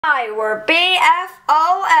Hi, we're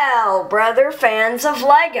BFOL, brother fans of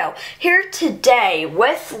LEGO, here today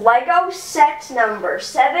with LEGO set number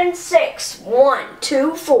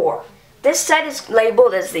 76124. This set is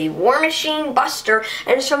labeled as the War Machine Buster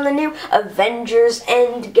and is from the new Avengers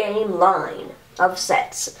Endgame line of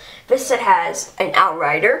sets. This set has an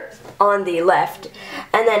Outrider on the left,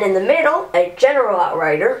 and then in the middle, a General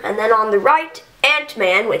Outrider, and then on the right,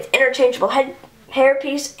 Ant-Man with interchangeable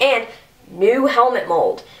hairpiece and new helmet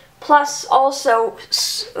mold. Plus, also,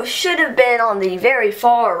 should have been on the very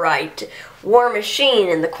far right, War Machine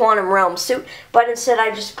in the Quantum Realm suit, but instead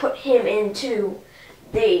I just put him into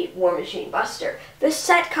the War Machine Buster. This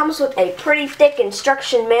set comes with a pretty thick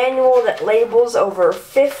instruction manual that labels over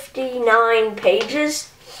 59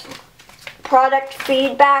 pages. Product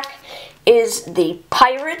feedback is the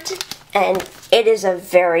Pirate, and it is a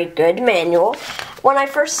very good manual. When I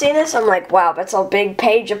first seen this, I'm like, wow, that's a big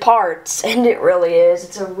page of parts. And it really is.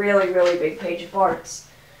 It's a really, really big page of parts.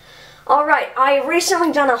 Alright, I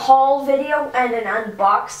recently done a haul video and an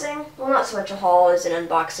unboxing. Well, not so much a haul as an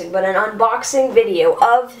unboxing, but an unboxing video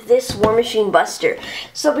of this War Machine Buster.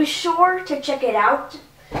 So be sure to check it out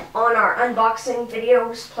on our unboxing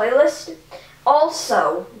videos playlist.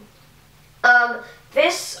 Also,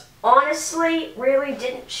 this honestly really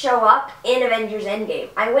didn't show up in Avengers Endgame.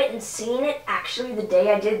 I went and seen it actually the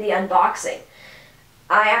day I did the unboxing.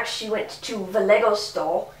 I actually went to the LEGO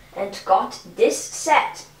store and got this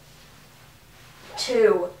set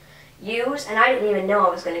to use, and I didn't even know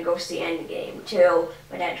I was going to go see Endgame till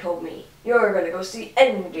my dad told me, "You're going to go see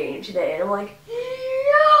Endgame today," and I'm like,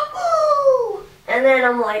 "Yahoo!" And then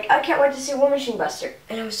I'm like, I can't wait to see War Machine Buster.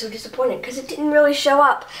 And I was so disappointed because it didn't really show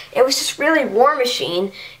up. It was just really War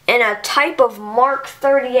Machine and a type of Mark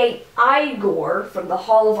 38 Igor from the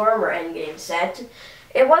Hall of Armor Endgame set.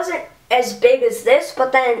 It wasn't as big as this,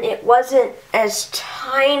 but then it wasn't as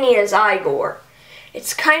tiny as Igor.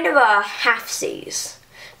 It's kind of a half-size.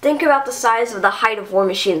 Think about the size of the height of War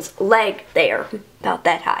Machine's leg there, about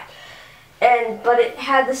that high. But it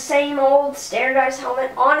had the same old standardized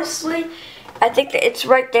helmet. Honestly, I think that it's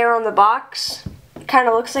right there on the box. It kind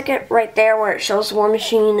of looks like it right there where it shows War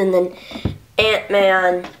Machine and then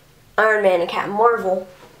Ant-Man, Iron Man, and Captain Marvel.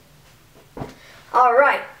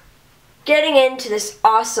 Alright, getting into this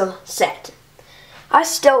awesome set. I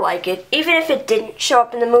still like it. Even if it didn't show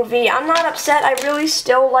up in the movie, I'm not upset. I really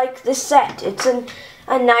still like this set. It's a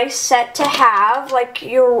nice set to have, like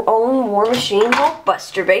your own War Machine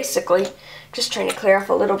Hulkbuster, basically. Just trying to clear off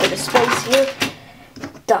a little bit of space here.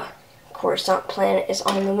 Duh. Coruscant planet is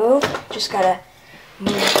on the move. Just gotta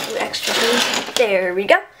move a few extra things. There we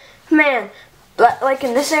go. Man, like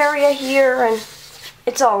in this area here, and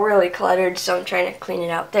it's all really cluttered, so I'm trying to clean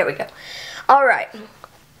it out. There we go. Alright,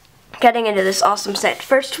 getting into this awesome set.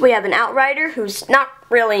 First, we have an Outrider who's not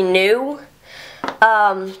really new.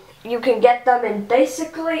 You can get them in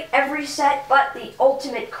basically every set but the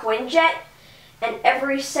Ultimate Quinjet, and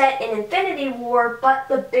every set in Infinity War but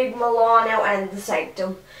the Big Milano and the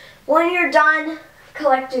Sanctum. When you're done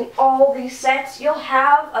collecting all these sets, you'll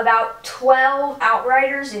have about 12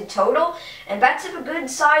 Outriders in total, and that's a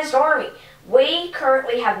good-sized army. We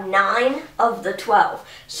currently have 9 of the 12,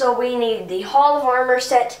 so we need the Hall of Armor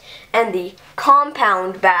set and the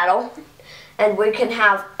Compound Battle, and we can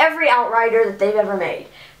have every Outrider that they've ever made.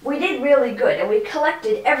 We did really good, and we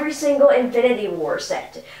collected every single Infinity War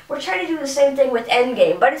set. We're trying to do the same thing with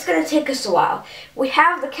Endgame, but it's going to take us a while. We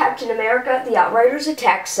have the Captain America, the Outriders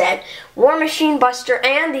Attack set, War Machine Buster,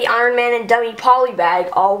 and the Iron Man and Dummy Polybag,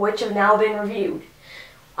 all which have now been reviewed.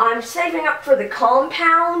 I'm saving up for the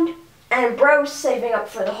Compound, and Bro's saving up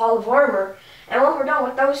for the Hall of Armor, and when we're done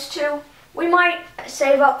with those two, we might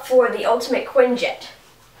save up for the Ultimate Quinjet,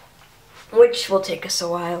 which will take us a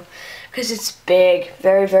while. Because it's big,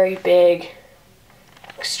 very, very big,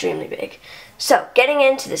 extremely big. So, getting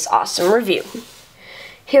into this awesome review.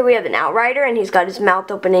 Here we have an Outrider, and he's got his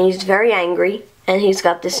mouth open, and he's very angry. And he's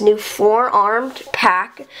got this new 4-armed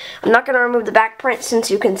pack. I'm not going to remove the back print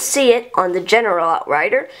since you can see it on the General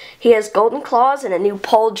Outrider. He has golden claws and a new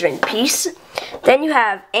pauldron piece. Then you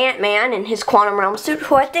have Ant-Man in his Quantum Realm suit,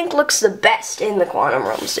 who I think looks the best in the Quantum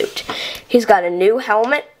Realm suit. He's got a new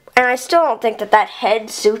helmet. And I still don't think that head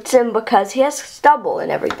suits him because he has stubble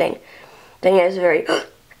and everything. Then he has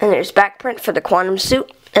and there's back print for the Quantum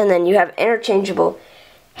suit. And then you have interchangeable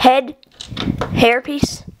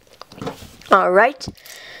hairpiece. Alright.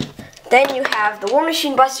 Then you have the War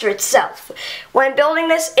Machine Buster itself. When building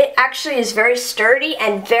this, it actually is very sturdy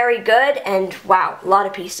and very good, and wow, a lot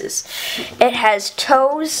of pieces. It has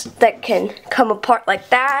toes that can come apart like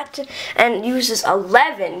that, and uses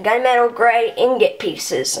 11 gunmetal gray ingot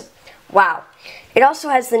pieces. Wow. It also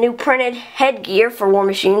has the new printed headgear for War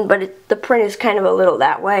Machine, but the print is kind of a little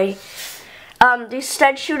that way. These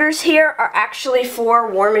stud shooters here are actually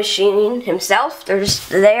for War Machine himself. They're just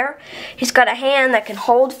there. He's got a hand that can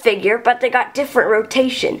hold figure, but they got different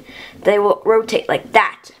rotation. They will rotate like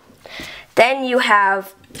that. Then you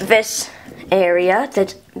have this area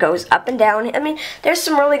that goes up and down. I mean, there's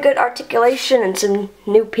some really good articulation and some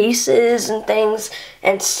new pieces and things,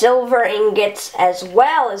 and silver ingots as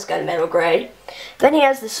well as gunmetal gray. Then he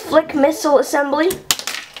has this flick missile assembly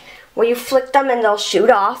where you flick them and they'll shoot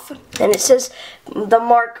off. And it says the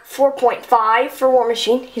Mark 4.5 for War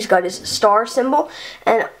Machine. He's got his star symbol.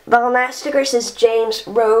 And on that sticker says James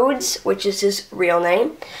Rhodes, which is his real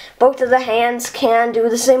name. Both of the hands can do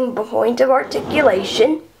the same point of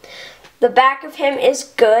articulation. The back of him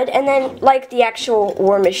is good, and then like the actual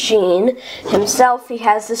War Machine himself, he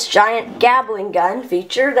has this giant gabbling gun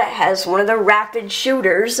feature that has one of the rapid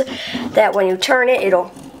shooters that when you turn it,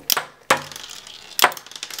 it'll...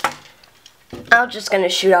 I'm just going to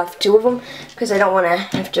shoot off 2 of them because I don't want to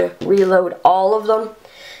have to reload all of them.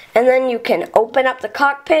 And then you can open up the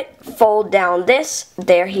cockpit, fold down this,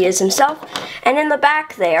 there he is himself, and in the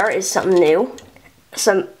back there is something new,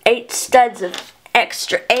 some 8 studs of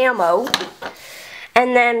extra ammo,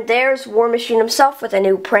 and then there's War Machine himself with a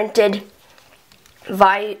new printed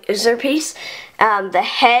visor piece. The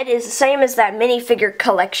head is the same as that minifigure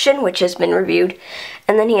collection, which has been reviewed,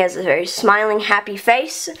 and then he has a very smiling, happy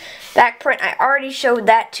face. Back print, I already showed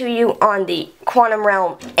that to you on the Quantum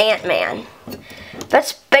Realm Ant-Man.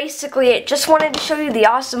 That's basically it. Just wanted to show you the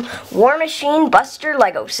awesome War Machine Buster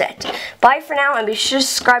Lego set. Bye for now, and be sure to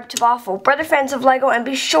subscribe to Waffle. Brother fans of Lego, and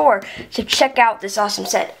be sure to check out this awesome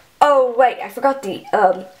set. Oh wait, I forgot the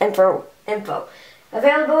info.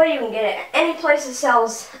 Availability, you can get it at any place that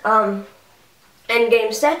sells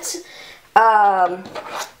Endgame sets.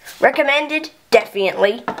 Recommended,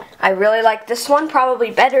 definitely. I really like this one,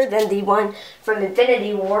 probably better than the one from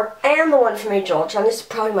Infinity War and the one from Age of Ultron. This is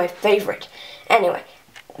probably my favorite. Anyway,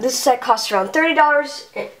 this set costs around $30,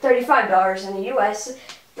 $35 in the US,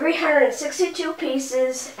 362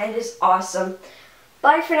 pieces, and is awesome.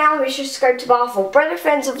 Bye for now, be sure to subscribe to Waffle, Brother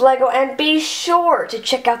fans of Lego, and be sure to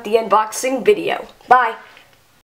check out the unboxing video. Bye.